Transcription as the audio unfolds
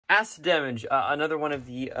Acid damage, another one of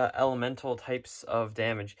the elemental types of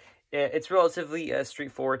damage. It's relatively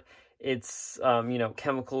straightforward. It's,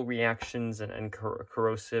 chemical reactions and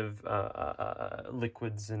corrosive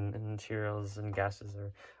liquids and materials and gases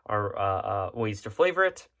are ways to flavor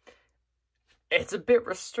it. It's a bit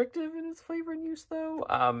restrictive in its flavor and use, though.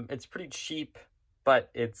 It's pretty cheap, but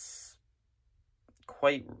it's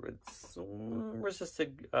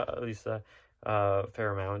resisted, at least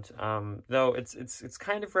fair amount. Though it's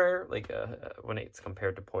kind of rare, like when it's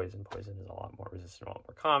compared to poison. Poison is a lot more resistant, a lot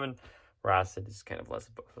more common, where acid is kind of less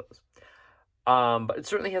of both of those. But it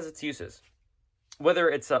certainly has its uses. Whether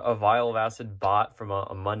it's a vial of acid bought from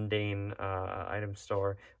a mundane item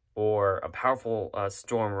store, or a powerful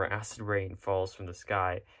storm where acid rain falls from the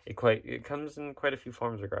sky, it comes in quite a few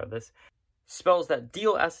forms regardless. Spells that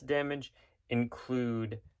deal acid damage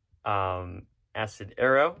include Acid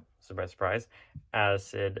Arrow, surprise, surprise,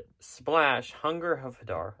 Acid Splash, Hunger of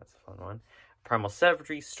Hadar, that's a fun one, Primal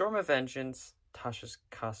Savagery, Storm of Vengeance, Tasha's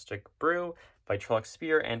Caustic Brew, Vitrolic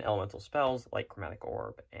Spear, and elemental spells like Chromatic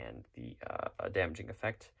Orb and the damaging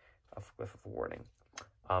effect of Whiff of Warning.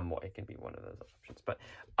 Well, it can be one of those options, but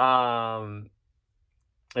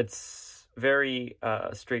it's very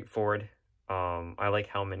straightforward. I like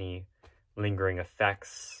how many lingering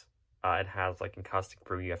effects it has. Like in Caustic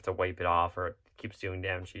Brew, you have to wipe it off, or it keeps doing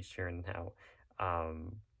damage each turn. How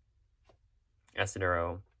Acid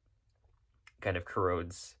Arrow kind of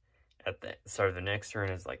corrodes at the start of the next turn,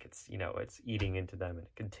 is like it's eating into them, and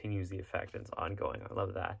it continues the effect, and it's ongoing. I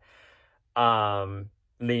love that.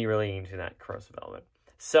 Leaning really into that corrosive element.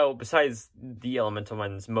 So besides the elemental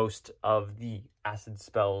ones, most of the acid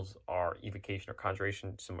spells are evocation or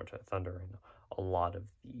conjuration, similar to thunder, and a lot of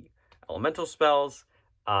the elemental spells,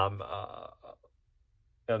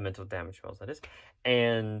 elemental damage spells, that is,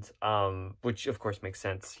 and which of course makes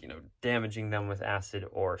sense, damaging them with acid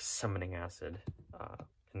or summoning acid,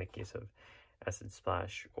 in the case of Acid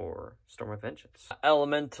Splash or Storm of Vengeance.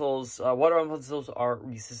 Elementals, water elementals are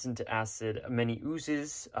resistant to acid. Many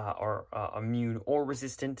oozes are immune or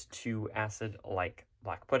resistant to acid, like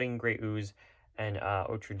Black Pudding, Grey Ooze, and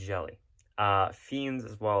Otra Jelly. Fiends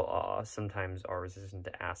as well sometimes are resistant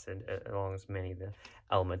to acid, along with many of the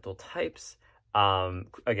elemental types.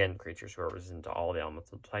 Again, creatures who are resistant to all the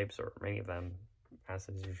elemental types, or many of them,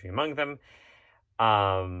 acid is usually among them.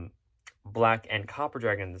 Black and Copper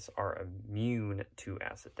Dragons are immune to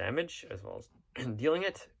acid damage, as well as dealing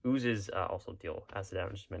it. Oozes also deal acid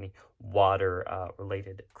damage to many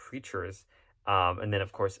water-related creatures. And then,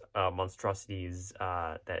 of course, monstrosities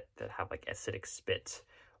that have, like, acidic spit,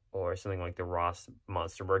 or something like the Rust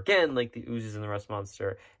monster, where, again, like the oozes in the Rust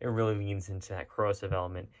monster, it really leans into that corrosive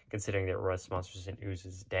element, considering that Rust monsters and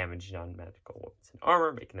oozes damage non-magical weapons and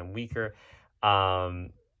armor, making them weaker.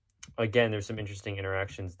 Again, there's some interesting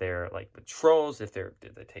interactions there, like with trolls. If they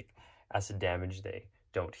take acid damage, they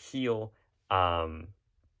don't heal. And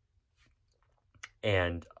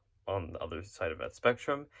on the other side of that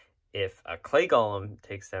spectrum, if a clay golem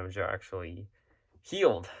takes damage, they're actually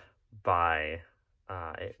healed by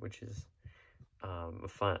it, which is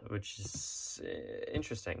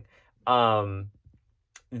interesting.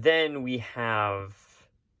 Then we have,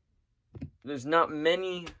 there's not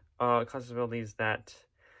many class abilities that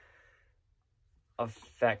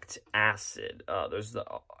affect acid. There's the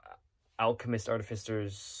Alchemist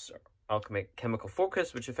Artificer's Alchemic Chemical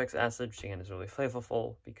Focus, which affects acid, which again is really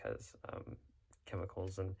flavorful because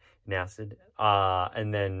chemicals and acid.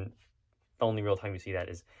 And then the only real time you see that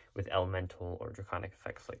is with elemental or draconic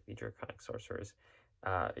effects, like the Draconic Sorcerers.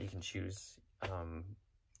 You can choose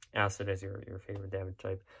acid as your favorite damage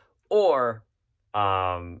type, or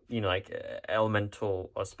like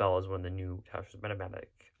elemental spell is one of the new Tasha's Metamatic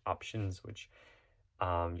options, which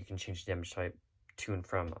you can change the damage type to and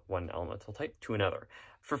from one elemental type to another.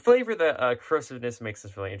 For flavor, the corrosiveness makes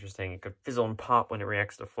this really interesting. It could fizzle and pop when it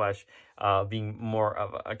reacts to flesh, being more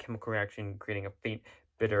of a chemical reaction, creating a faint,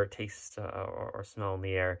 bitter taste or smell in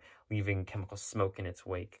the air, leaving chemical smoke in its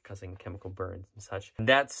wake, causing chemical burns and such. And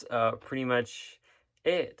that's pretty much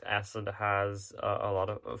it. Acid has a lot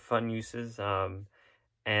of fun uses,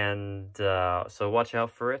 and so watch out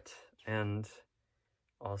for it, and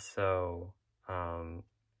also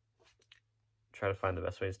try to find the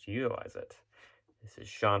best ways to utilize it. This is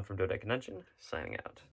Sean from Dodecan Dungeon, signing out.